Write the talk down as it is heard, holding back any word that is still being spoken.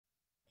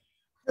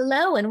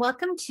Hello, and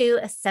welcome to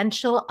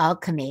Essential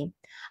Alchemy.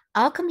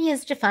 Alchemy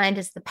is defined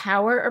as the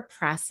power or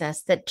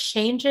process that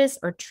changes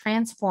or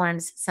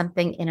transforms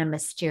something in a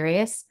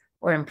mysterious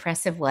or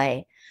impressive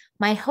way.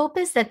 My hope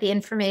is that the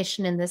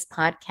information in this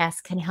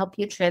podcast can help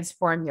you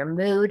transform your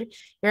mood,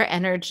 your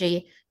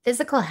energy,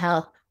 physical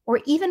health,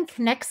 or even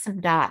connect some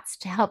dots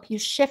to help you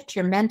shift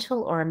your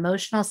mental or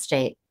emotional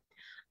state.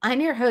 I'm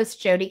your host,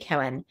 Jodi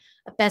Cohen,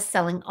 a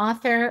best-selling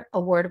author,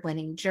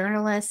 award-winning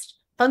journalist,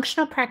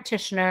 functional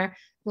practitioner,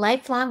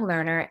 lifelong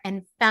learner,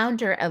 and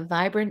founder of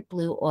Vibrant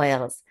Blue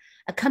Oils,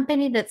 a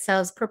company that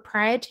sells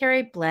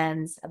proprietary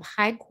blends of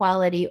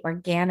high-quality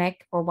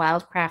organic or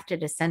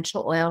wild-crafted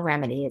essential oil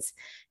remedies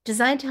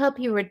designed to help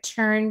you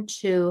return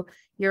to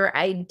your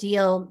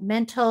ideal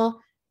mental,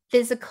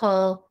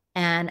 physical,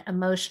 and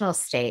emotional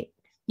state.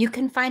 You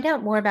can find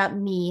out more about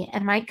me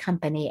and my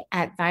company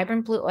at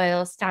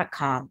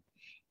vibrantblueoils.com.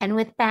 And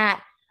with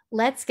that,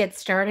 let's get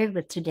started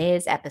with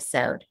today's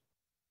episode.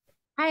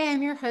 Hi,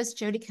 I'm your host,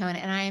 Jodi Cohen,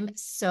 and I am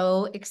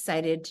so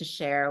excited to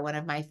share one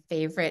of my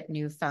favorite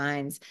new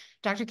finds.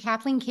 Dr.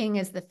 Cathleen King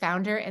is the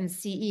founder and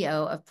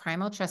CEO of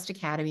Primal Trust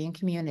Academy and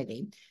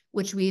Community,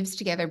 which weaves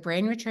together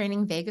brain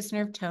retraining, vagus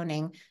nerve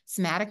toning,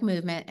 somatic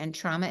movement, and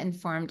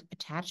trauma-informed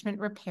attachment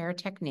repair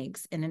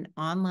techniques in an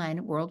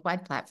online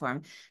worldwide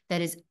platform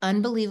that is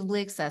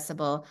unbelievably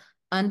accessible,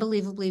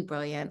 unbelievably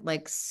brilliant,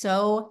 like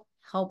so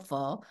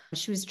helpful.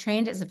 She was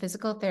trained as a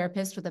physical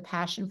therapist with a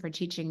passion for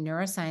teaching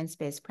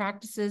neuroscience-based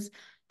practices,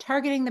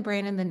 targeting the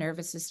brain and the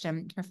nervous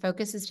system. Her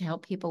focus is to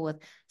help people with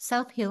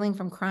self-healing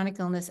from chronic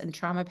illness and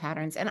trauma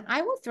patterns. And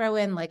I will throw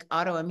in like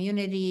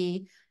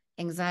autoimmunity,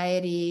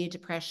 anxiety,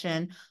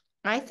 depression.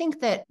 I think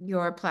that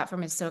your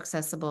platform is so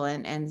accessible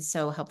and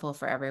so helpful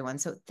for everyone.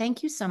 So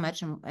thank you so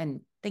much.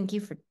 And thank you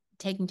for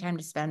taking time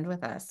to spend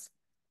with us.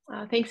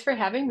 Thanks for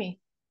having me.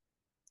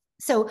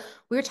 So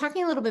we were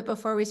talking a little bit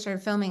before we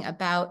started filming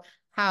about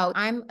how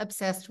I'm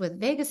obsessed with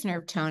vagus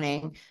nerve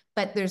toning,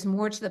 but there's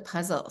more to the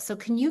puzzle. So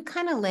can you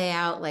kind of lay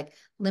out like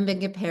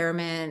limbic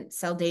impairment,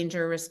 cell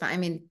danger response? I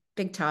mean,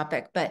 big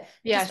topic, but just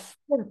Yes.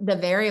 the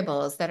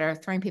variables that are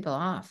throwing people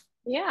off.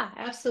 Yeah,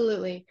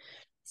 absolutely.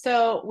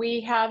 So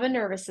we have a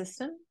nervous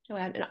system,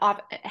 have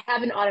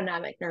an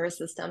autonomic nervous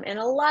system, and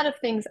a lot of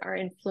things are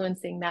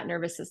influencing that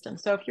nervous system.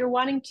 So if you're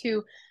wanting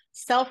to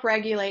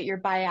self-regulate your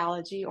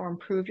biology or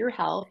improve your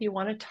health, you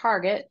want to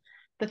target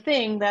the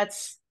thing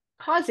that's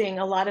causing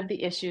a lot of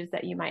the issues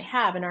that you might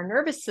have. And our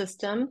nervous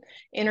system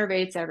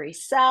innervates every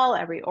cell,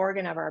 every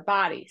organ of our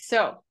body.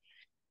 So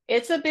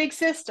it's a big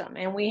system,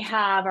 and we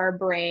have our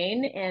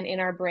brain, and in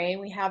our brain,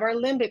 we have our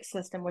limbic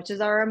system, which is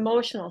our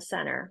emotional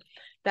center.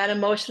 That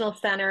emotional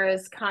center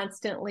is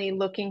constantly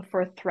looking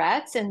for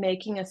threats and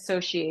making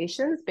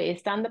associations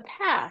based on the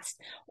past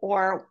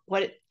or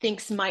what it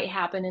thinks might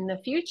happen in the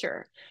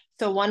future.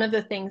 So, one of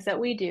the things that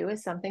we do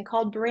is something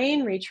called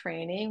brain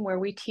retraining, where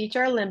we teach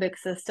our limbic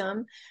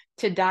system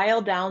to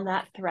dial down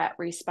that threat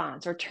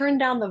response or turn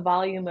down the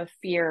volume of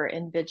fear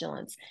and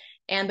vigilance.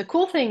 And the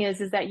cool thing is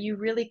that you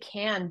really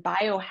can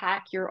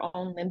biohack your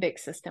own limbic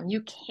system.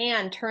 You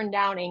can turn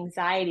down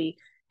anxiety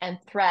and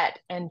threat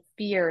and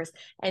fears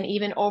and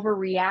even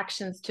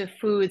overreactions to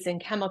foods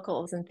and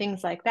chemicals and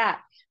things like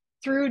that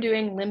through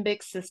doing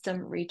limbic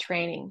system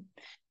retraining.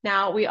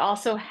 Now, we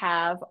also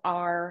have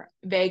our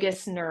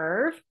vagus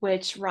nerve,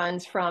 which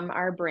runs from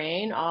our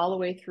brain all the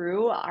way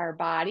through our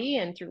body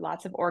and through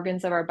lots of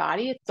organs of our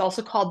body. It's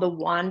also called the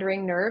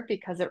wandering nerve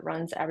because it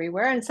runs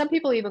everywhere. And some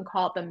people even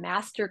call it the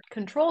master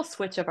control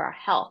switch of our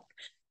health,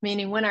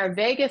 meaning when our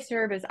vagus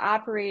nerve is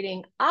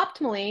operating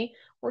optimally,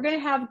 we're going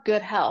to have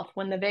good health.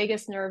 When the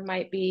vagus nerve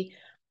might be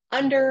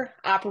under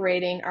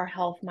operating, our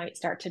health might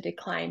start to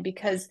decline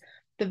because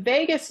the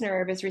vagus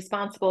nerve is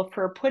responsible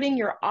for putting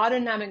your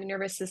autonomic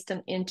nervous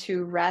system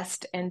into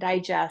rest and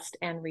digest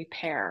and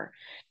repair.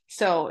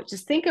 So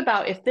just think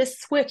about if this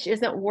switch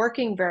isn't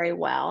working very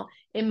well,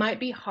 it might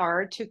be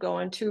hard to go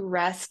into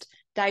rest,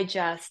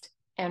 digest,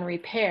 and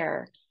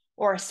repair.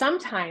 Or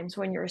sometimes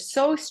when you're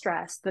so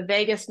stressed, the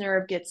vagus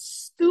nerve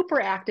gets super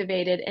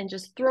activated and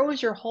just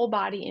throws your whole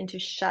body into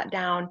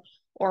shutdown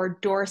or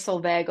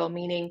dorsal vagal,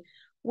 meaning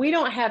we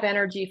don't have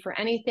energy for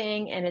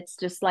anything, and it's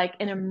just like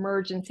an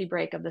emergency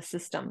brake of the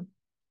system.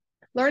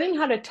 Learning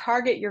how to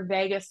target your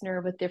vagus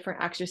nerve with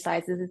different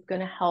exercises is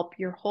going to help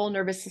your whole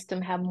nervous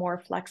system have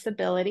more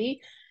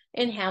flexibility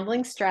in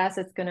handling stress.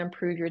 It's going to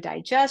improve your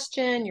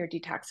digestion, your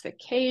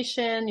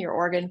detoxification, your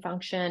organ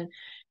function,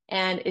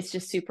 and it's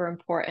just super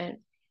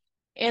important.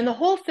 And the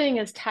whole thing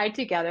is tied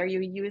together.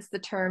 You use the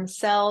term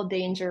cell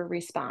danger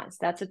response.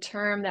 That's a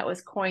term that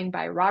was coined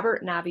by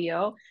Robert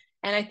Naviaux.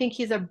 And I think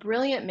he's a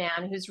brilliant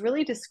man who's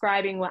really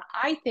describing what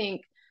I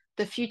think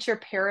the future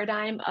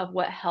paradigm of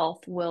what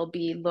health will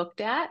be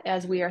looked at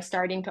as we are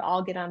starting to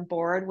all get on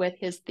board with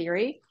his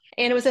theory.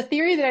 And it was a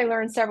theory that I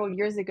learned several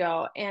years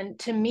ago. And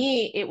to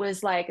me, it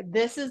was like,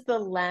 this is the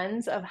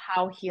lens of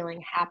how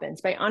healing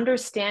happens by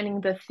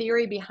understanding the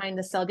theory behind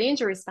the cell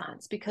danger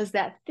response, because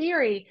that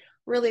theory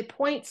really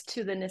points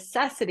to the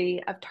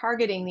necessity of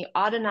targeting the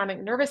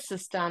autonomic nervous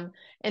system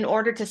in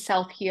order to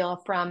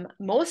self-heal from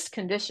most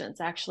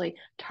conditions, actually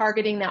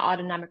targeting that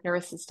autonomic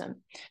nervous system.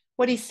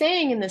 What he's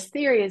saying in this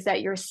theory is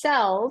that your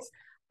cells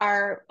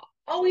are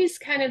always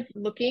kind of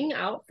looking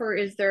out for,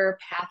 is there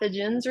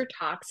pathogens or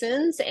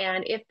toxins?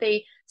 And if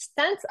they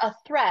sense a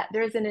threat,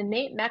 there's an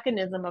innate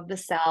mechanism of the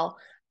cell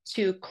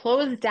to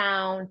close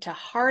down, to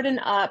harden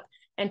up,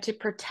 and to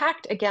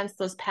protect against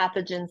those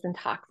pathogens and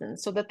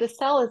toxins so that the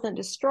cell isn't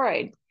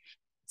destroyed.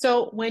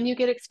 So when you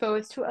get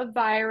exposed to a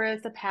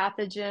virus, a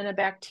pathogen, a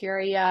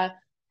bacteria,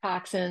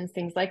 toxins,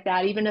 things like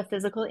that, even a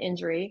physical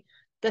injury,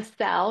 the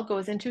cell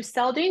goes into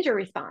cell danger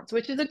response,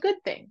 which is a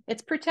good thing.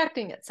 It's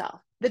protecting itself.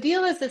 The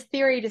deal is, this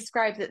theory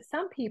describes that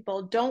some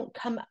people don't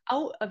come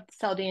out of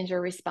cell danger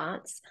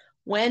response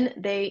when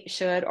they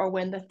should, or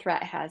when the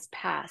threat has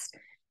passed.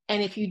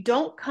 And if you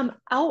don't come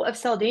out of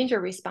cell danger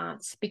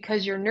response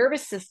because your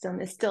nervous system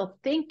is still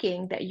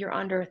thinking that you're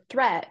under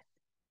threat,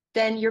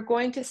 then you're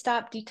going to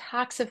stop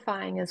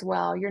detoxifying as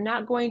well. You're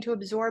not going to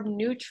absorb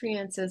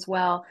nutrients as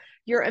well.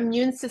 Your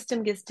immune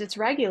system gets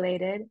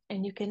dysregulated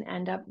and you can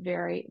end up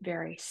very,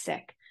 very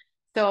sick.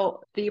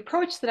 So the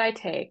approach that I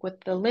take with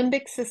the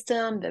limbic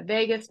system, the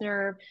vagus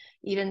nerve,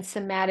 even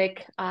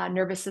somatic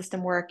nervous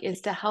system work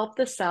is to help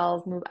the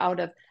cells move out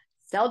of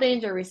cell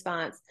danger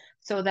response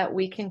so that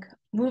we can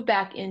move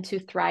back into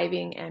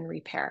thriving and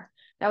repair.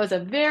 That was a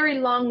very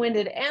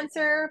long-winded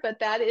answer, but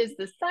that is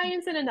the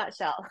science in a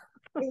nutshell.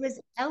 It was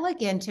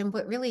elegant. And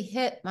what really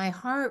hit my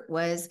heart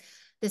was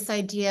this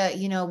idea,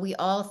 we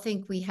all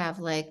think we have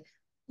like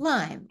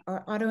Lyme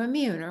or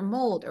autoimmune or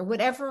mold or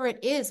whatever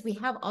it is. We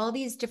have all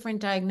these different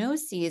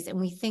diagnoses and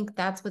we think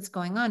that's what's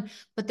going on.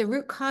 But the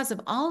root cause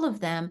of all of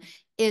them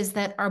is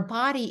that our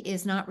body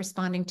is not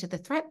responding to the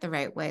threat the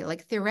right way.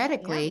 Like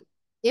theoretically,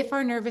 Yeah. if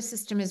our nervous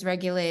system is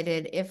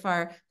regulated, if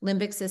our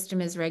limbic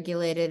system is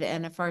regulated,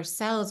 and if our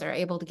cells are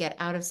able to get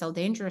out of cell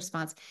danger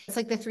response, it's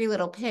like the three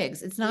little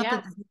pigs. It's not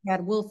that Yeah. the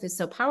bad wolf is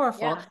so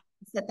powerful, Yeah.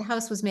 it's that the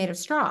house was made of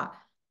straw.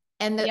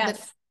 And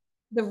Yes.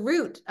 the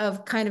root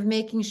of kind of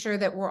making sure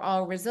that we're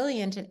all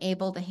resilient and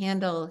able to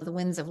handle the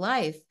winds of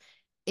life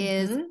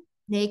is Mm-hmm.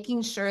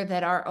 making sure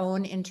that our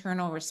own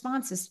internal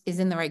response is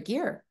in the right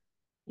gear.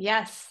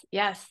 Yes.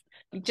 Yes.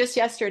 Just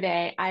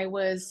yesterday, I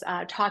was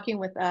talking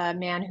with a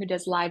man who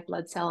does live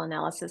blood cell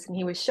analysis, and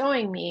he was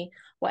showing me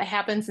what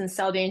happens in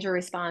cell danger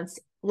response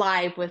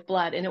live with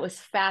blood. And it was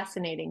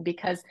fascinating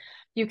because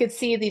you could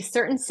see these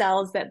certain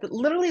cells that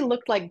literally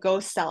looked like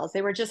ghost cells.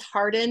 They were just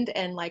hardened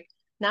and like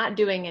not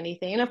doing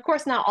anything. And of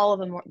course, not all of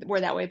them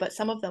were that way, but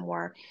some of them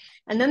were.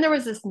 And then there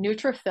was this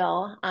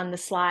neutrophil on the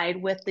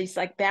slide with these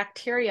like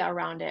bacteria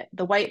around it.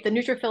 The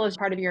neutrophil is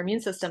part of your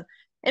immune system.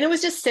 And it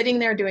was just sitting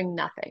there doing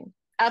nothing,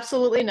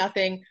 absolutely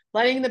nothing,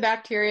 letting the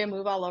bacteria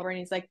move all over. And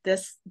he's like,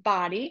 this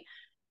body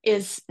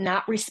is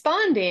not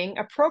responding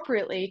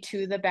appropriately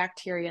to the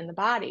bacteria in the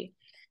body.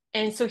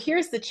 And so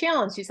here's the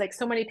challenge. He's like,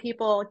 so many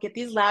people get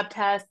these lab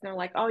tests and they're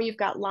like, oh, you've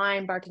got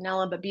Lyme,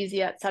 Bartonella,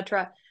 Babesia,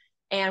 etc.,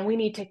 and we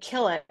need to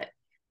kill it.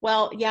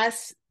 Well,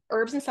 yes,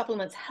 herbs and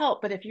supplements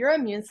help, but if your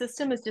immune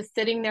system is just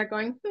sitting there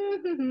going,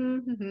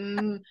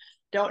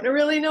 don't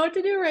really know what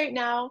to do right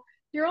now,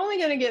 you're only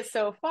going to get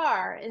so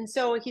far. And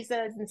so he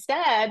says,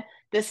 instead,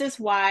 this is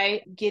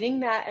why getting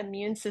that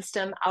immune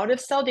system out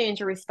of cell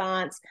danger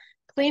response,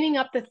 cleaning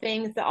up the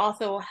things that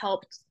also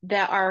help,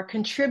 that are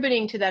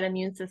contributing to that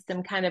immune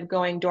system kind of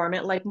going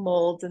dormant, like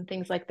molds and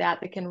things like that,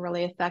 that can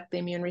really affect the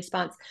immune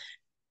response,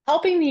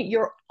 helping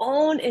your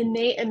own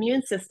innate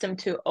immune system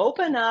to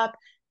open up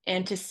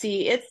and to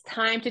see it's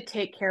time to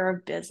take care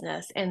of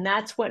business. And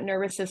that's what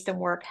nervous system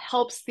work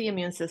helps the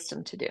immune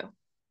system to do.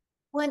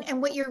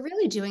 And what you're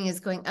really doing is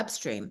going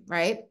upstream,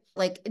 right?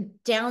 Like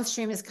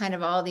downstream is kind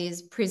of all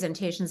these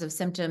presentations of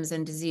symptoms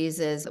and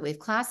diseases that we've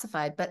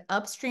classified, but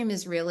upstream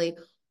is really,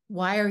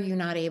 why are you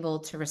not able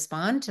to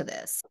respond to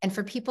this? And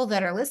for people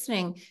that are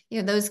listening,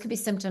 those could be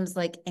symptoms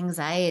like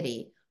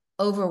anxiety,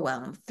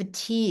 overwhelm,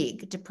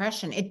 fatigue,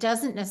 depression. It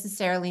doesn't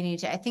necessarily need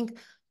to, I think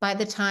by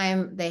the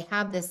time they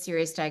have this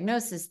serious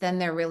diagnosis, then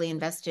they're really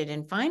invested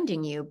in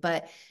finding you.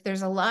 But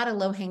there's a lot of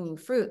low-hanging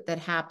fruit that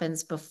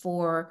happens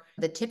before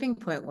the tipping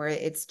point where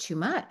it's too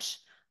much.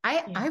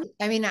 I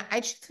mean, I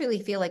truly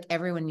feel like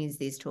everyone needs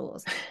these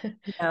tools.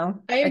 I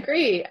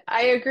agree.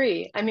 I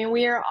agree. I mean,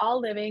 we are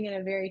all living in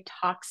a very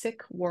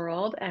toxic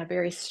world, a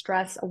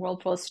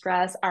world full of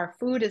stress. Our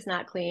food is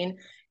not clean.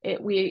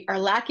 We are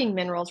lacking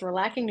minerals, we're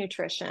lacking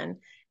nutrition,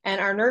 and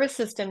our nervous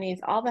system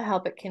needs all the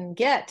help it can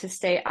get to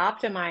stay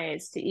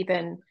optimized, to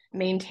even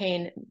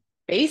maintain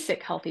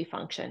basic healthy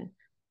function.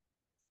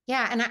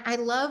 Yeah, and I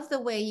love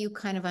the way you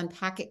kind of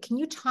unpack it. Can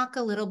you talk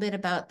a little bit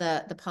about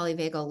the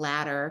polyvagal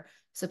ladder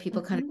so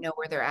people kind of Mhm. know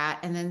where they're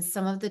at, and then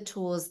some of the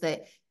tools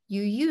that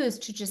you use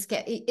to just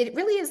get it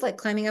really is like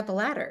climbing up a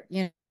ladder,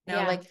 Yeah.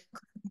 like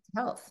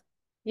health.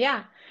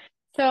 Yeah.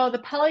 So the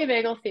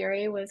polyvagal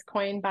theory was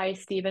coined by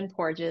Stephen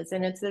Porges,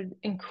 and it's an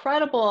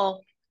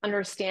incredible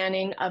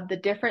understanding of the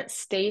different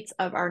states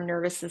of our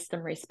nervous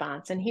system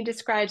response. And he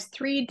describes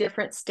 3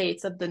 different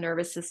states of the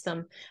nervous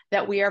system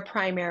that we are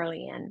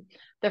primarily in.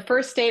 The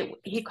first state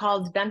he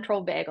calls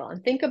ventral vagal.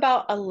 And think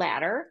about a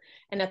ladder,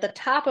 and at the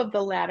top of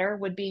the ladder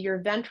would be your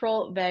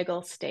ventral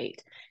vagal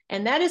state.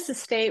 And that is the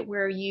state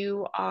where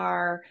you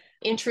are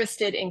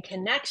interested in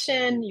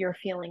connection, you're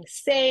feeling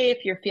safe,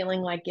 you're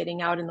feeling like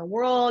getting out in the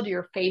world,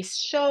 your face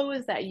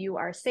shows that you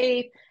are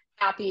safe,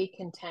 happy,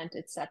 content,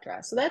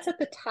 etc. So that's at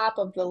the top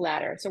of the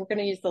ladder. So we're going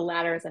to use the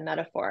ladder as a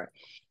metaphor.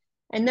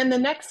 And then the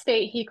next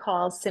state he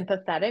calls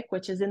sympathetic,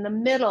 which is in the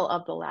middle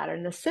of the ladder.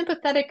 And the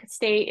sympathetic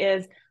state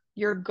is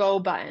your go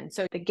button.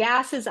 So the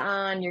gas is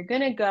on, you're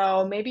going to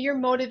go, maybe you're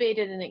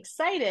motivated and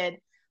excited,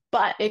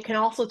 but it can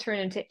also turn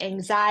into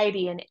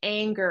anxiety and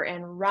anger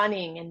and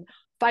running and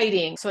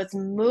fighting. So it's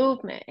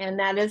movement. And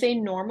that is a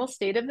normal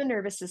state of the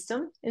nervous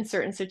system in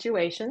certain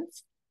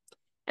situations.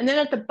 And then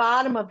at the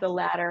bottom of the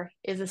ladder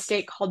is a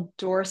state called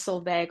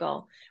dorsal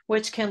vagal,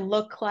 which can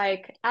look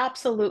like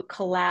absolute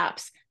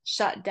collapse,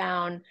 shut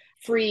down,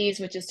 freeze,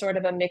 which is sort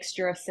of a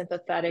mixture of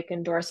sympathetic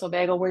and dorsal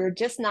vagal, where you're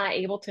just not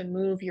able to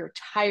move, you're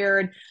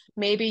tired,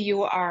 maybe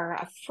you are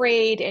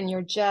afraid and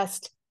you're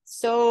just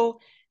so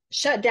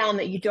shut down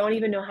that you don't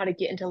even know how to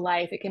get into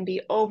life. It can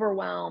be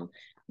overwhelm,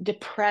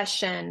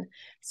 depression.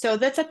 So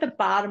that's at the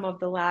bottom of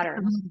the ladder.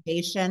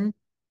 Motivation,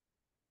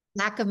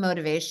 lack of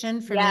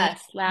motivation for me.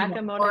 Yes, lack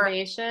of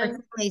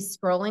motivation. Or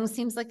scrolling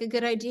seems like a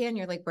good idea, and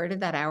you're like, where did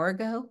that hour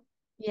go?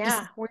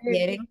 Yeah,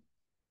 Dissociating.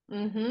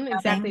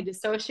 exactly.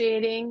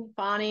 Dissociating,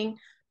 fawning,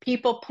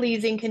 people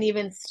pleasing can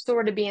even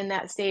sort of be in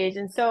that stage.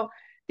 And so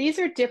these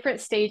are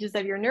different stages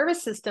of your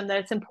nervous system that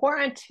it's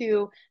important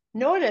to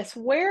notice,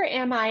 where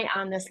am I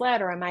on this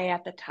ladder? Am I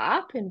at the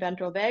top in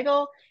ventral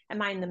vagal?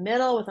 Am I in the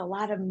middle with a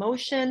lot of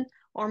motion?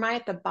 Or am I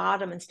at the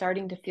bottom and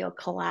starting to feel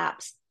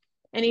collapse?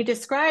 And he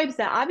describes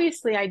that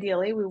obviously,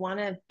 ideally, we want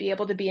to be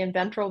able to be in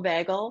ventral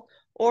vagal,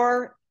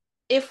 or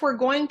if we're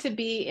going to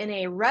be in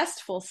a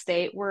restful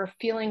state, we're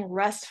feeling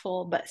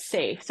restful but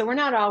safe. So we're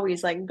not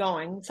always like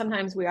going.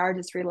 Sometimes we are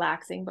just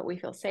relaxing, but we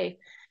feel safe.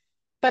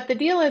 But the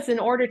deal is, in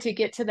order to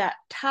get to that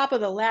top of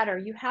the ladder,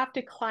 you have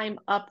to climb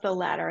up the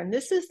ladder. And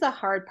this is the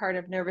hard part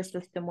of nervous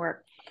system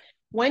work.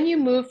 When you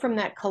move from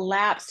that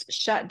collapsed,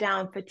 shut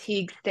down,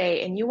 fatigue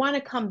state, and you want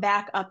to come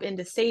back up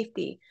into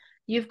safety,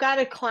 you've got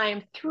to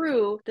climb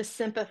through the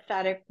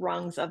sympathetic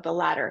rungs of the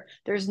ladder.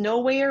 There's no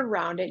way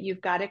around it.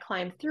 You've got to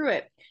climb through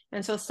it.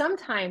 And so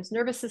sometimes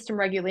nervous system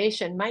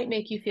regulation might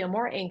make you feel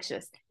more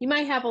anxious. You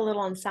might have a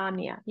little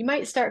insomnia. You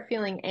might start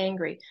feeling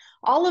angry.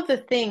 All of the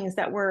things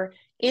that were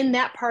in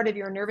that part of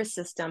your nervous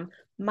system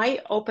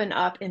might open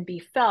up and be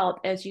felt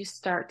as you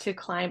start to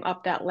climb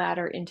up that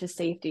ladder into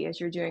safety as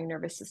you're doing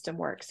nervous system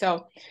work.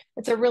 So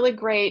it's a really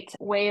great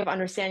way of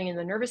understanding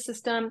the nervous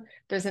system.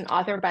 There's an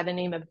author by the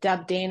name of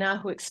Deb Dana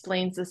who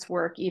explains this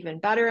work even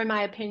better, in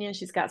my opinion.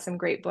 She's got some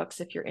great books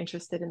if you're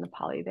interested in the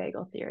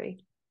polyvagal theory.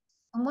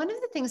 And one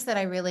of the things that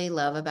I really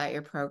love about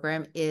your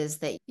program is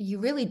that you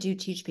really do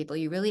teach people,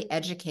 you really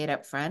educate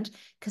up front,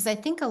 because I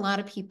think a lot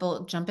of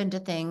people jump into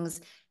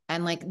things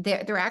and like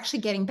they're actually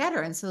getting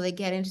better. And so they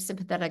get into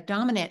sympathetic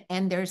dominant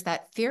and there's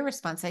that fear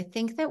response. I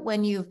think that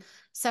when you've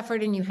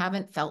suffered and you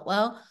haven't felt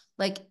well,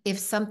 like if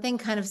something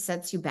kind of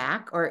sets you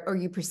back or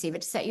you perceive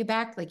it to set you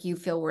back, like you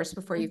feel worse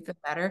before you feel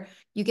better,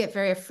 you get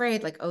very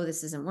afraid, like, oh,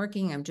 this isn't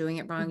working. I'm doing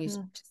it wrong. You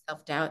start to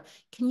self-doubt.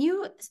 Can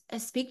you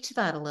speak to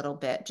that a little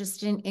bit,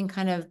 just in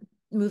kind of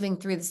moving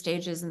through the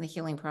stages in the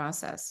healing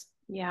process?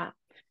 Yeah.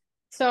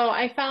 So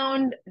I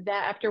found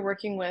that after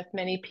working with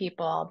many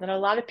people, that a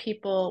lot of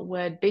people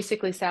would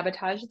basically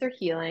sabotage their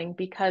healing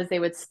because they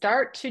would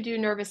start to do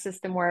nervous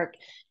system work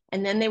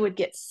and then they would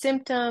get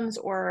symptoms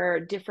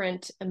or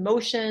different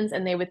emotions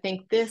and they would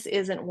think, this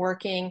isn't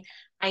working.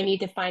 I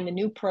need to find a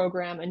new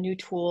program, a new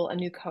tool, a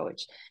new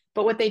coach.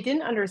 But what they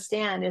didn't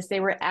understand is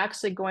they were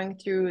actually going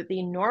through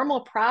the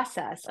normal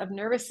process of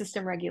nervous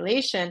system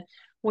regulation,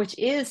 which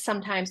is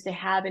sometimes to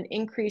have an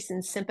increase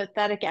in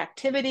sympathetic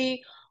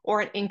activity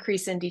or an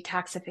increase in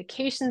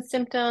detoxification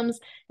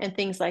symptoms and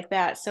things like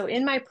that. So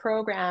in my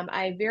program,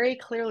 I very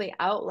clearly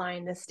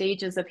outline the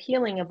stages of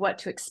healing of what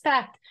to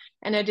expect.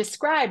 And I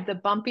describe the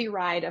bumpy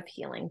ride of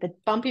healing, the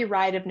bumpy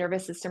ride of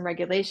nervous system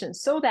regulation,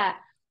 so that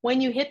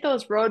when you hit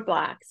those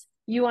roadblocks,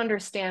 you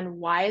understand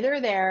why they're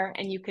there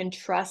and you can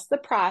trust the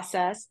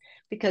process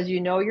because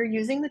you know you're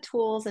using the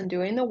tools and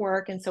doing the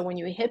work. And so when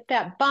you hit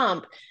that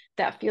bump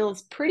that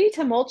feels pretty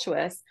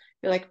tumultuous,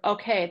 you're like,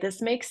 okay, this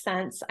makes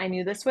sense. I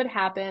knew this would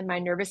happen. My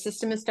nervous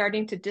system is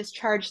starting to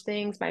discharge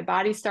things. My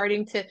body's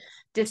starting to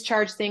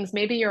discharge things.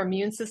 Maybe your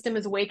immune system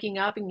is waking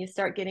up and you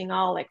start getting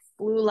all like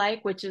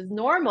flu-like, which is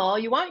normal.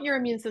 You want your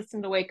immune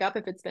system to wake up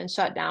if it's been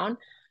shut down,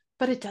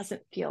 but it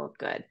doesn't feel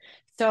good.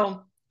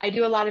 So I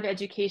do a lot of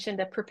education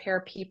to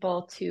prepare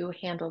people to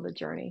handle the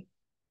journey.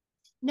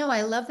 No,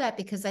 I love that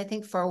because I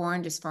think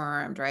forewarned is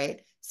forearmed, right?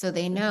 So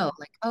they know,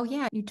 like, oh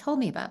yeah, you told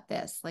me about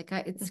this. Like,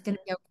 it's going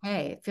to be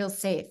okay. It feels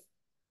safe.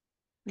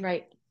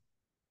 Right.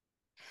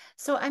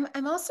 So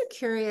I'm also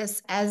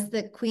curious, as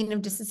the queen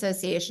of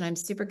disassociation, I'm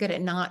super good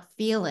at not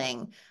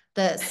feeling.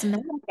 the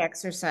somatic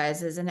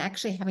exercises and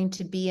actually having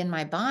to be in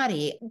my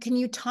body. Can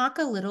you talk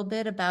a little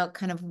bit about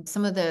kind of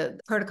some of the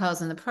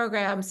protocols in the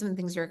program, some of the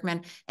things you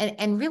recommend,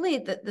 and really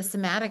the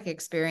somatic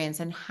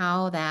experience and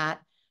how that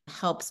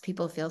helps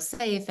people feel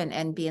safe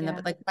and be in the,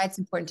 Yeah. like, why it's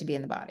important to be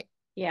in the body?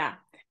 Yeah.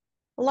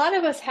 A lot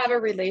of us have a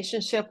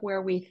relationship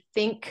where we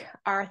think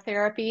our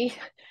therapy,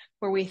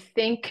 where we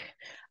think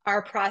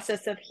our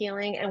process of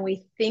healing, and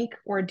we think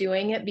we're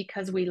doing it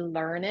because we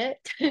learn it.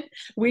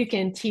 We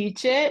can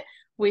teach it.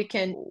 We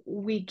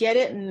get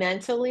it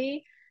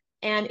mentally.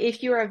 And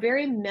if you're a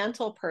very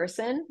mental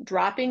person,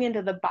 dropping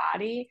into the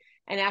body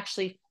and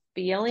actually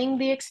feeling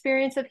the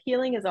experience of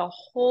healing is a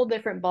whole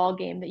different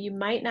ballgame that you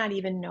might not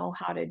even know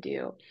how to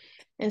do.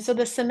 And so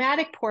the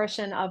somatic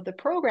portion of the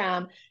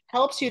program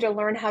helps you to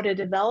learn how to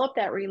develop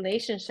that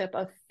relationship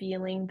of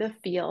feeling the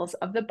feels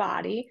of the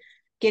body,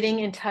 getting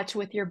in touch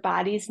with your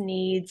body's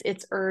needs,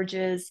 its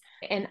urges,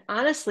 and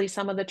honestly,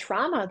 some of the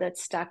trauma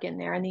that's stuck in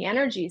there and the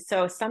energy.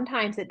 So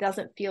sometimes it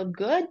doesn't feel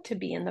good to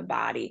be in the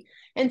body.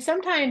 And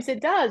sometimes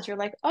it does. You're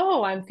like,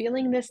 oh, I'm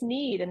feeling this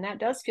need, and that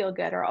does feel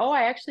good. Or, oh,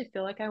 I actually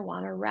feel like I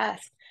want to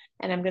rest,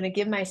 and I'm going to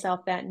give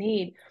myself that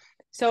need.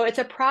 So it's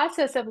a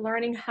process of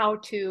learning how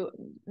to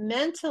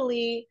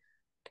mentally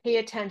pay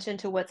attention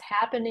to what's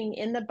happening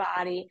in the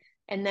body,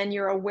 and then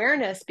your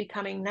awareness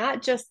becoming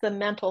not just the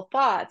mental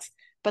thoughts,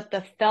 but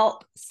the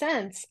felt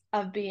sense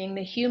of being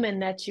the human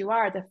that you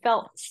are, the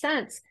felt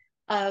sense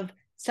of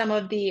some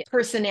of the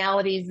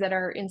personalities that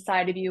are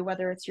inside of you,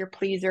 whether it's your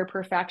pleaser,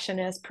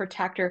 perfectionist,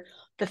 protector,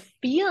 the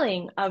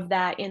feeling of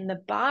that in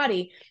the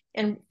body,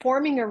 and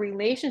forming a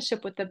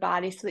relationship with the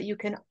body so that you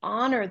can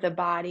honor the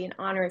body and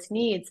honor its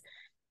needs.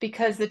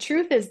 Because the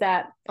truth is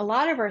that a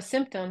lot of our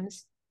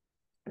symptoms,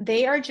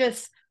 they are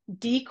just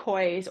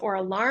decoys or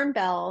alarm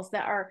bells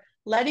that are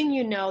letting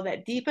you know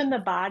that deep in the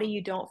body,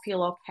 you don't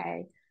feel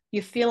okay.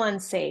 You feel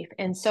unsafe.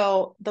 And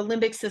so the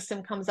limbic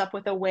system comes up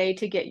with a way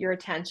to get your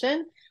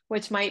attention,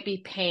 which might be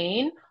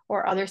pain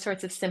or other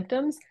sorts of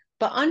symptoms.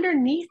 But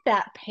underneath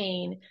that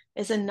pain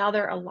is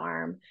another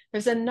alarm.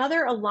 There's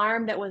another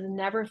alarm that was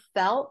never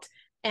felt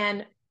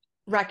and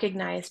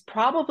recognized,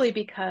 probably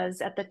because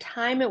at the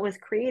time it was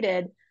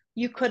created,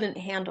 you couldn't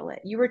handle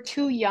it. You were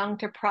too young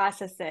to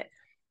process it.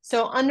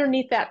 So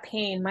underneath that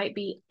pain might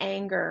be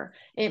anger,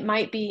 it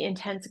might be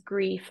intense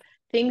grief,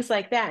 things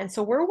like that. And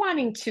so we're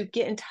wanting to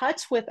get in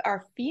touch with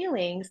our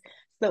feelings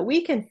so that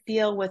we can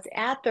feel what's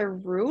at the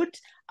root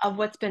of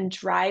what's been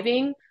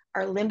driving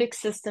our limbic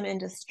system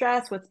into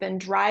stress, what's been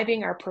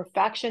driving our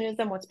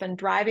perfectionism, what's been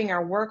driving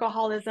our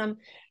workaholism.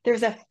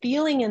 There's a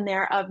feeling in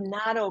there of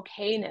not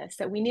okayness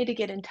that we need to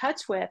get in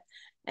touch with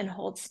and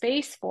hold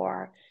space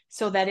for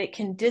so that it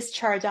can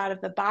discharge out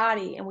of the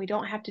body and we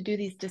don't have to do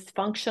these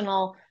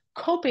dysfunctional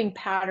coping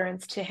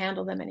patterns to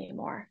handle them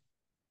anymore.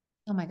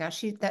 Oh my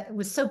gosh, that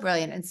was so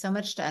brilliant and so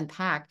much to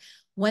unpack.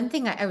 One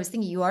thing I was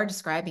thinking, you are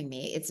describing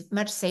me. It's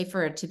much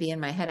safer to be in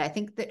my head. I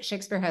think that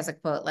Shakespeare has a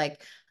quote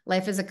like,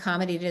 life is a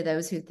comedy to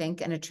those who think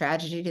and a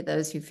tragedy to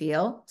those who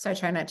feel. So I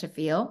try not to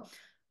feel.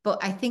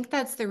 But I think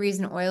that's the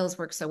reason oils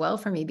work so well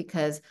for me,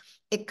 because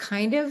it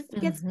kind of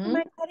gets in Mm-hmm.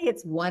 my body.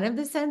 It's one of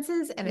the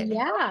senses, and it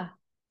helps Yeah.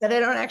 that I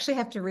don't actually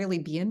have to really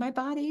be in my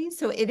body.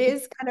 So it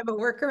is kind of a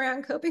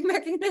workaround coping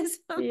mechanism.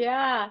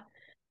 Yeah.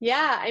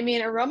 Yeah. I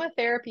mean,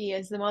 aromatherapy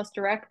is the most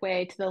direct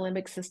way to the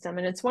limbic system.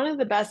 And it's one of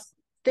the best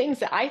things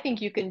that I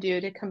think you can do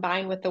to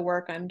combine with the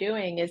work I'm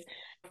doing is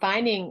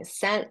finding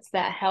scents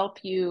that help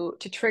you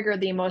to trigger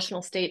the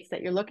emotional states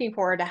that you're looking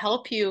for, to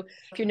help you.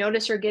 If you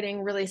notice you're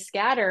getting really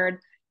scattered,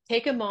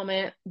 take a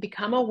moment,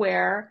 become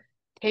aware,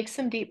 take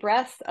some deep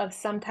breaths of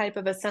some type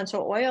of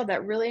essential oil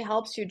that really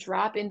helps you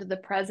drop into the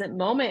present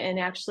moment and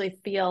actually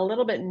feel a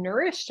little bit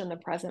nourished in the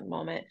present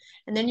moment.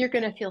 And then you're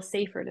going to feel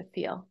safer to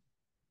feel.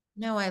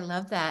 No, I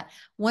love that.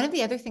 One of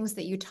the other things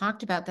that you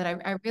talked about that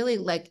I really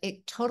like,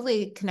 it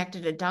totally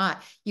connected a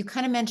dot. You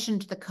kind of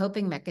mentioned the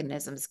coping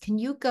mechanisms. Can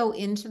you go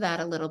into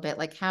that a little bit?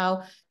 Like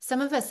how some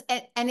of us,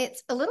 and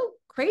it's a little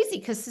crazy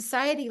because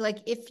society, like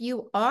if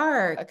you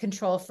are a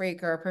control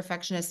freak or a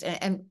perfectionist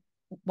and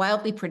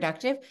wildly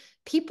productive,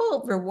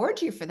 people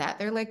reward you for that.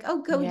 They're like,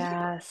 oh, go here.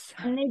 Yes.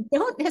 And they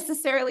don't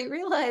necessarily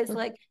realize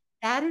like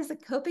that is a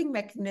coping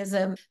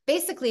mechanism.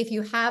 Basically, if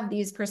you have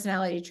these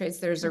personality traits,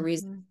 there's a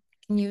reason. Mhm.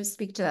 Can you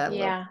speak to that a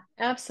little? Yeah,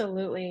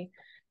 absolutely.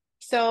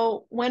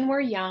 So when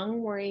we're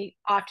young, we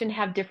often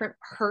have different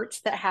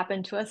hurts that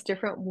happen to us,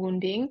 different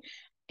wounding,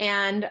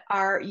 and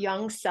our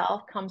young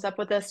self comes up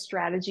with a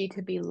strategy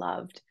to be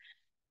loved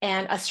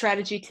and a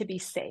strategy to be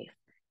safe.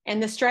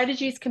 And the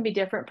strategies can be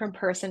different from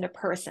person to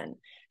person.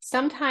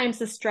 Sometimes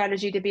the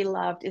strategy to be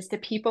loved is to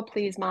people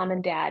please mom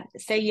and dad.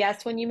 Say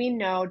yes when you mean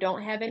no,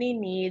 don't have any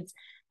needs.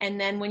 And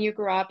then when you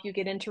grow up, you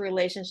get into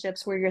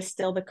relationships where you're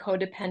still the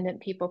codependent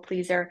people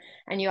pleaser,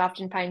 and you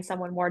often find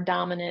someone more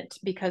dominant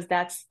because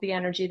that's the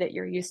energy that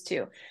you're used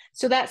to.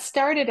 So that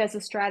started as a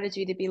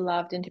strategy to be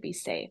loved and to be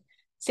safe.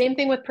 Same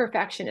thing with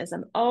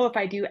perfectionism. Oh, if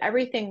I do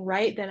everything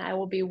right, then I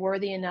will be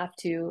worthy enough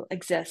to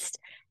exist.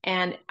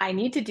 And I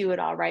need to do it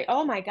all right.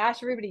 Oh my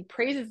gosh, everybody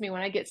praises me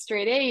when I get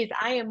straight A's.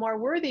 I am more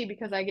worthy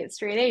because I get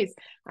straight A's.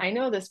 I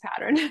know this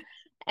pattern.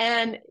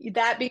 And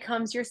that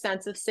becomes your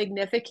sense of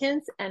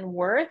significance and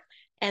worth.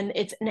 And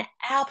it's an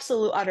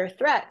absolute utter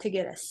threat to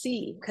get a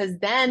C, because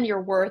then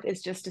your worth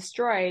is just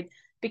destroyed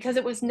because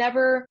it was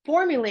never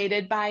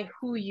formulated by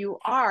who you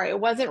are. It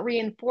wasn't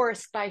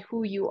reinforced by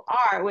who you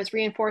are. It was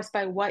reinforced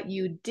by what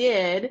you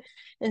did.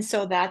 And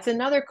so that's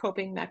another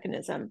coping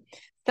mechanism.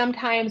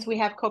 Sometimes we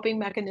have coping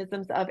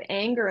mechanisms of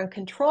anger and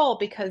control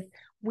because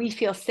we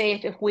feel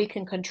safe if we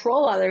can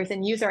control others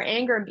and use our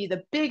anger and be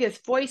the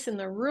biggest voice in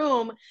the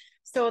room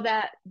so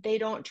that they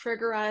don't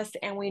trigger us,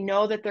 and we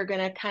know that they're going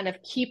to kind of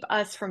keep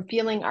us from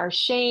feeling our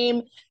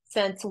shame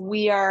since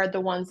we are the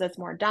ones that's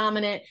more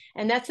dominant.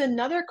 And that's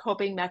another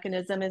coping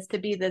mechanism, is to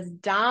be this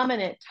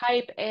dominant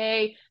type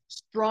A,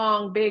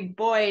 strong, big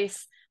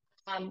voice,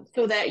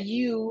 so that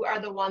you are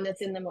the one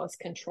that's in the most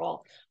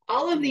control.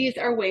 All of these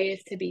are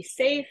ways to be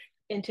safe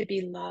and to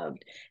be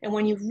loved. And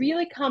when you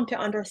really come to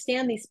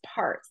understand these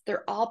parts,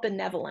 they're all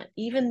benevolent.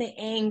 Even the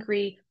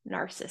angry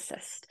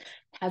narcissist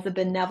has a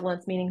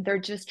benevolence, meaning they're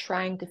just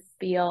trying to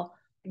feel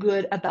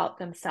good about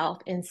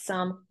themselves in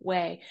some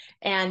way.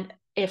 And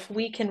if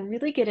we can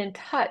really get in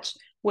touch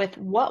with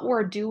what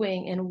we're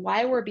doing and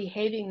why we're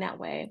behaving that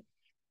way,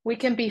 we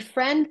can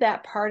befriend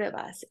that part of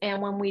us.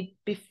 And when we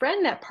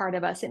befriend that part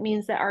of us, it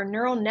means that our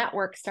neural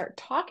networks start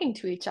talking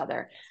to each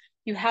other.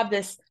 You have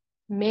this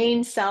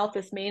main self,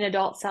 this main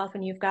adult self,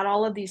 and you've got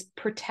all of these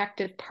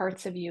protective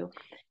parts of you.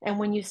 And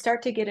when you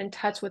start to get in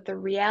touch with the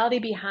reality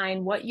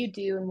behind what you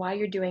do and why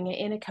you're doing it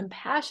in a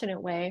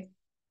compassionate way,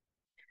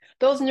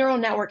 those neural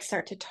networks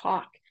start to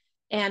talk.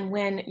 And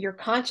when your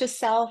conscious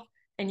self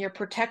and your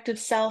protective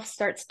self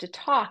starts to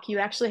talk, you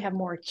actually have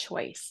more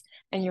choice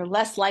and you're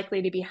less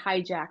likely to be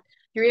hijacked.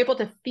 You're able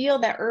to feel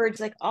that urge,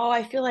 like, oh,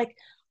 I feel like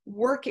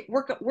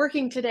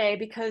working today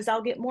because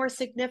I'll get more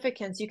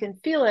significance. You can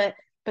feel it,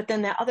 but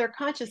then that other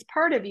conscious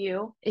part of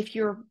you, if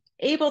you're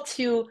able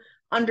to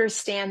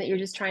understand that you're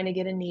just trying to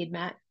get a need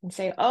met and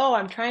say, oh,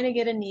 I'm trying to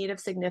get a need of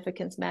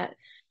significance met,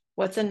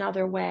 what's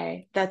another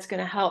way that's going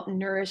to help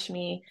nourish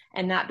me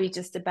and not be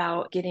just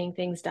about getting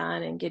things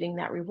done and getting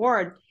that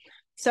reward?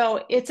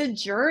 So it's a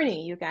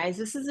journey, you guys.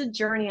 This is a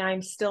journey.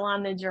 I'm still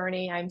on the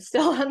journey. I'm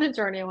still on the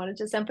journey. I want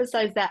to just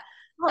emphasize that,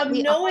 Well, of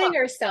we all knowing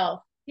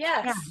ourselves.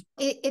 Yeah,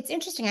 Yes. it's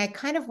interesting. I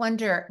kind of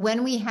wonder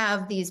when we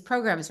have these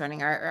programs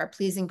running, our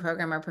pleasing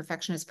program, our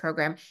perfectionist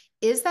program,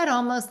 is that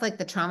almost like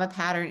the trauma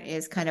pattern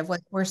is kind of what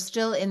we're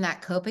still in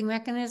that coping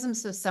mechanism?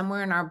 So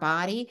somewhere in our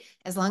body,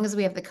 as long as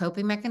we have the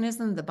coping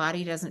mechanism, the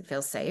body doesn't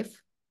feel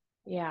safe.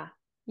 Yeah.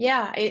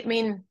 Yeah. I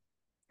mean,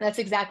 that's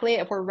exactly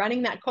it. If we're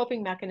running that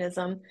coping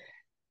mechanism,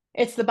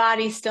 it's the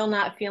body still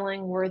not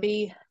feeling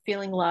worthy,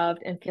 feeling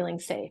loved, and feeling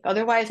safe.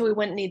 Otherwise, we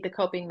wouldn't need the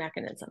coping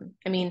mechanism.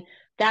 I mean,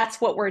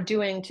 that's what we're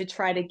doing to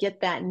try to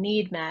get that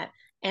need met.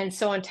 And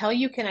so until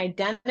you can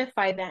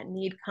identify that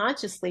need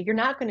consciously, you're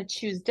not going to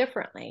choose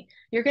differently.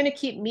 You're going to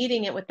keep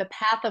meeting it with the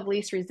path of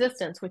least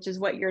resistance, which is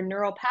what your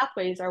neural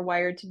pathways are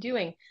wired to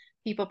doing: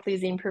 people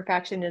pleasing,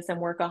 perfectionism,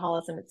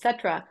 workaholism,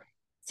 etc.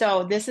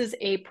 So this is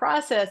a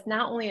process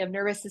not only of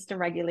nervous system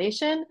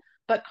regulation,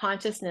 but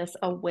consciousness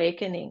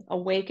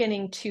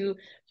awakening to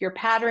your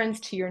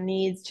patterns, to your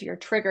needs, to your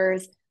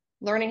triggers,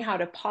 learning how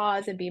to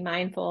pause and be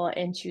mindful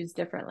and choose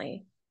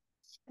differently.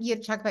 You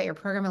talk about your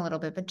program a little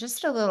bit, but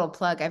just a little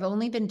plug. I've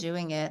only been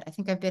doing it, I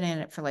think I've been in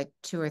it for like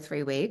 2 or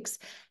 3 weeks.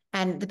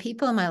 And the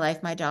people in my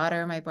life, my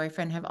daughter, my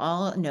boyfriend, have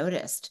all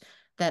noticed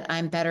that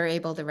I'm better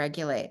able to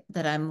regulate,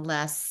 that I'm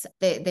less,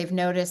 they've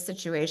noticed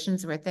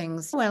situations where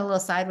things went a little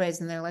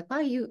sideways and they're like, wow,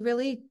 you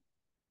really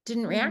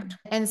didn't react.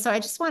 And so I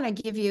just want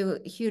to give you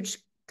huge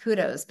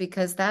kudos,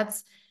 because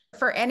that's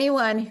for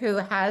anyone who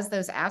has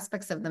those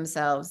aspects of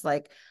themselves.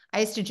 Like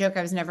I used to joke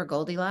I was never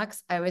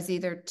Goldilocks. I was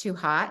either too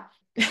hot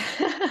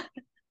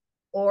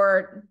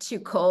or too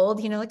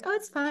cold, like, oh,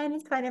 it's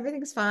fine,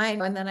 everything's fine.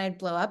 And then I'd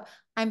blow up.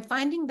 I'm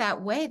finding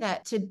that way,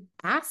 that to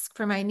ask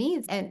for my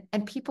needs,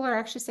 and people are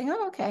actually saying,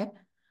 oh, okay.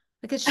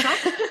 Like it's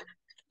shocking.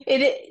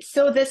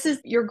 So this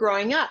is, you're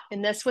growing up,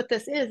 and that's what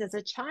this is. As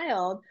a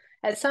child,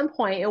 at some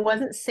point, it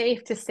wasn't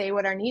safe to say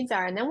what our needs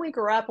are. And then we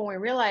grow up and we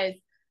realize,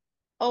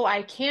 oh,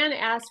 I can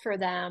ask for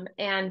them.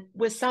 And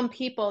with some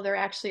people, they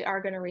actually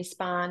are going to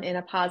respond in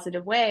a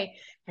positive way.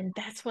 And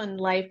that's when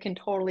life can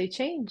totally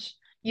change.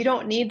 You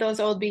don't need those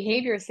old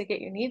behaviors to get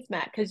your needs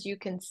met, because you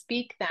can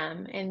speak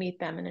them and meet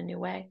them in a new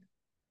way.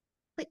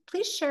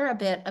 Please share a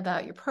bit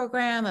about your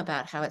program,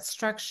 about how it's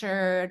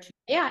structured.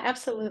 Yeah,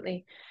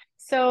 absolutely.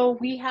 So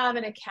we have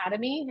an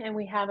academy and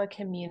we have a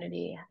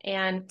community.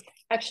 And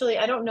actually,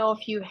 I don't know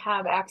if you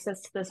have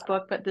access to this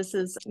book, but this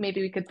is,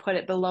 maybe we could put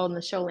it below in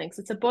the show links.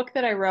 It's a book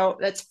that I wrote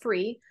that's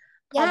free,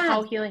 called Yeah,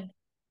 How Healing.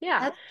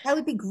 Yeah. that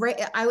would be great.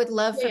 I would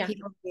love Yeah. for Yeah.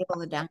 people to be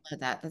able to download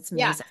that. That's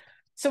Yeah. amazing.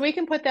 So we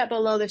can put that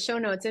below the show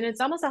notes, and it's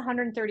almost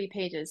 130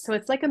 pages. So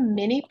it's like a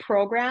mini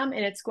program,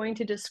 and it's going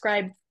to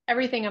describe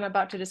everything I'm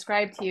about to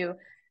describe to you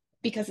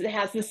because it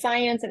has the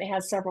science and it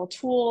has several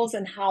tools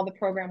and how the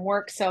program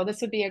works. So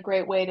this would be a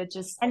great way to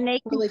just And they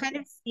can really, kind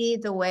of see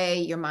the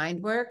way your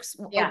mind works.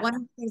 yeah. One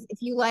of the things,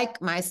 if you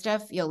like my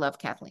stuff, you'll love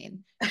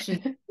Kathleen. She's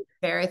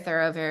very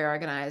thorough, very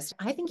organized.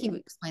 I think you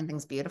explain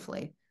things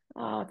beautifully.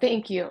 Oh,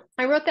 thank you.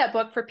 I wrote that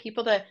book for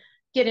people to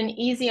get an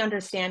easy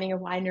understanding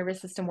of why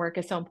nervous system work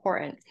is so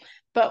important.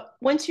 But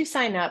once you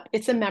sign up,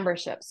 it's a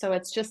membership. So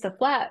it's just a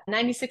flat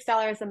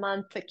 $96 a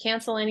month to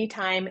cancel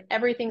anytime.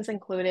 Everything's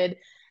included.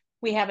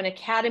 We have an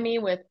academy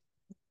with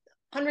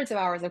hundreds of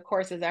hours of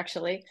courses,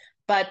 actually.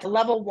 But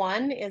level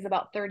 1 is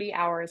about 30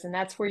 hours. And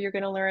that's where you're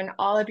going to learn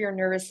all of your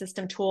nervous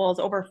system tools,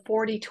 over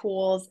 40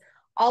 tools,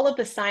 all of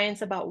the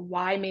science about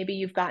why maybe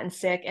you've gotten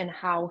sick and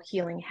how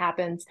healing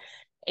happens.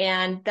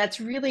 And that's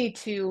really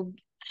to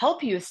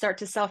help you start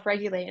to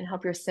self-regulate and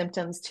help your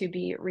symptoms to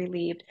be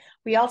relieved.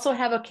 We also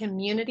have a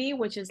community,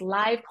 which is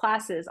live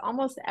classes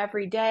almost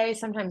every day,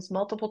 sometimes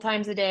multiple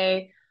times a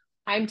day.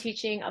 I'm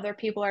teaching, other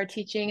people are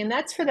teaching, and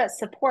that's for that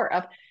support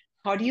of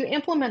how do you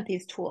implement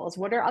these tools?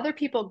 What are other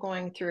people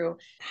going through?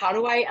 How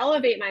do I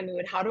elevate my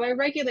mood? How do I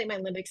regulate my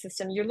limbic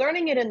system? You're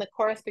learning it in the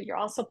course, but you're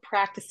also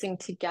practicing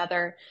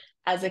together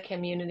as a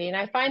community. And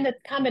I find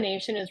that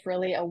combination is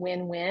really a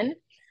win-win.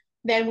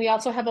 Then we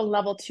also have a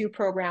level 2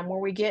 program where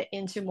we get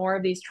into more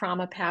of these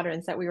trauma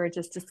patterns that we were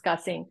just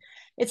discussing.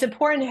 It's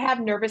important to have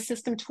nervous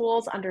system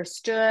tools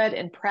understood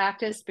and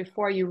practiced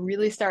before you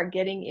really start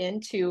getting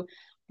into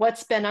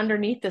what's been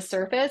underneath the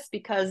surface,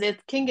 because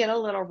it can get a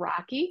little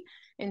rocky.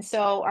 And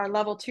so our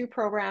level 2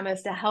 program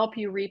is to help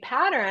you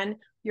repattern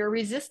your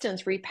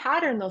resistance,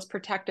 repattern those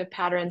protective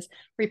patterns,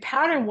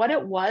 repattern what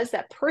it was,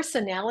 that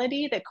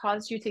personality that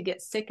caused you to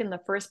get sick in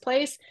the first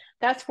place.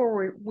 That's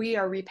where we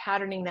are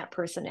repatterning that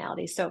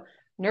personality. So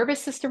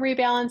nervous system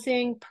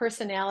rebalancing,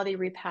 personality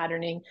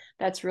repatterning,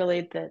 that's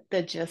really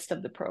the gist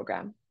of the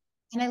program.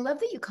 And I love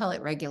that you call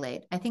it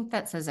regulate. I think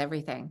that says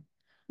everything.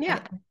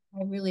 Yeah.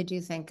 I really do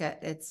think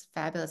it's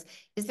fabulous.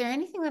 Is there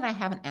anything that I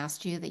haven't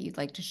asked you that you'd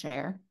like to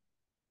share?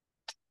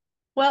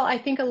 Well, I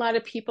think a lot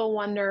of people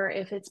wonder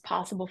if it's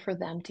possible for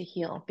them to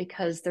heal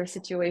because their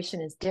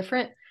situation is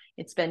different.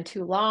 It's been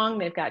too long,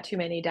 they've got too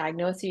many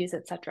diagnoses,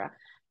 etc.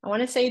 I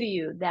want to say to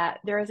you that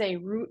there is a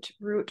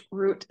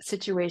root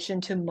situation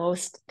to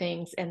most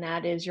things, and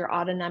that is your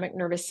autonomic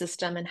nervous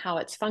system and how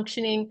it's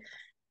functioning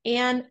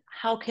and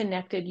how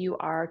connected you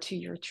are to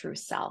your true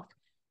self.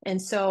 And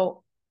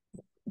so,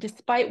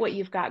 despite what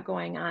you've got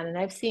going on, and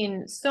I've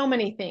seen so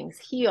many things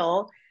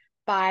heal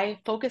by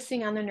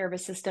focusing on the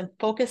nervous system,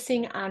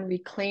 focusing on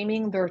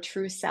reclaiming their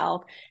true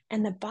self.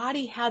 And the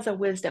body has a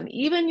wisdom.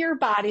 Even your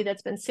body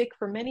that's been sick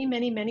for many,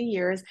 many, many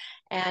years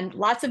and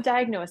lots of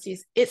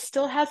diagnoses, it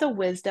still has a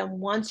wisdom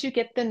once you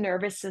get the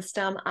nervous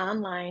system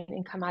online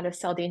and come out of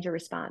cell danger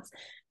response.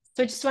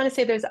 So I just want to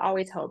say there's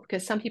always hope,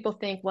 because some people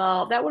think,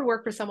 well, that would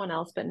work for someone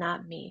else, but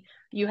not me.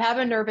 You have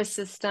a nervous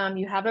system,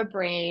 you have a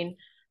brain.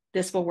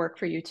 This will work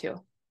for you too.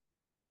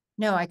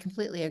 No, I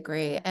completely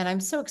agree. And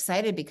I'm so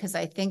excited because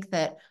I think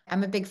that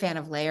I'm a big fan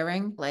of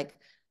layering, like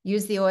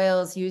use the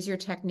oils, use your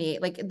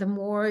technique. Like the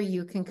more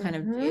you can kind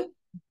of do,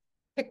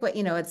 pick what,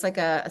 it's like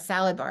a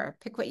salad bar,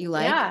 pick what you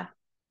like, Yeah.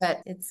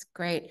 but it's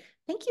great.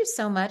 Thank you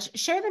so much.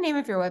 Share the name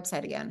of your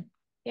website again.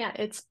 Yeah,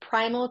 it's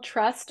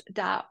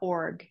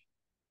primaltrust.org.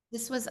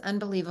 This was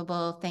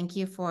unbelievable. Thank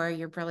you for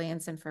your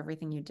brilliance and for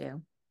everything you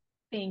do.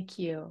 Thank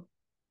you.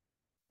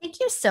 Thank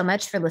you so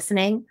much for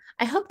listening.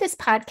 I hope this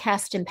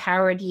podcast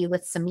empowered you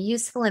with some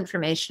useful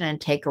information and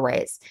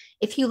takeaways.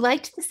 If you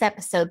liked this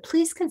episode,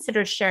 please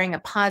consider sharing a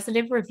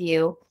positive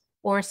review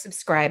or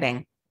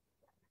subscribing.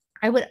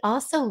 I would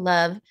also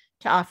love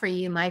to offer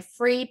you my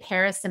free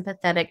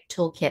parasympathetic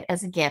toolkit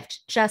as a gift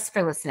just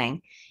for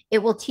listening.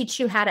 It will teach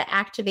you how to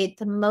activate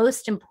the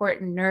most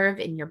important nerve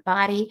in your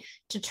body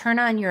to turn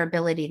on your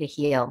ability to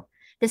heal.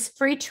 This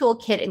free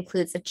toolkit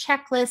includes a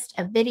checklist,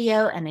 a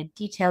video, and a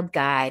detailed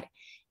guide.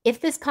 If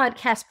this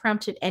podcast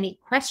prompted any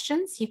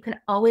questions, you can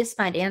always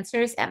find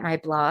answers at my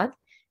blog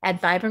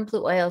at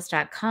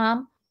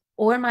vibrantblueoils.com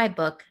or my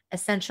book,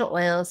 Essential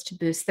Oils to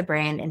Boost the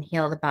Brain and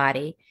Heal the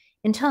Body.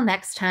 Until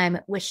next time,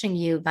 wishing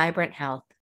you vibrant health.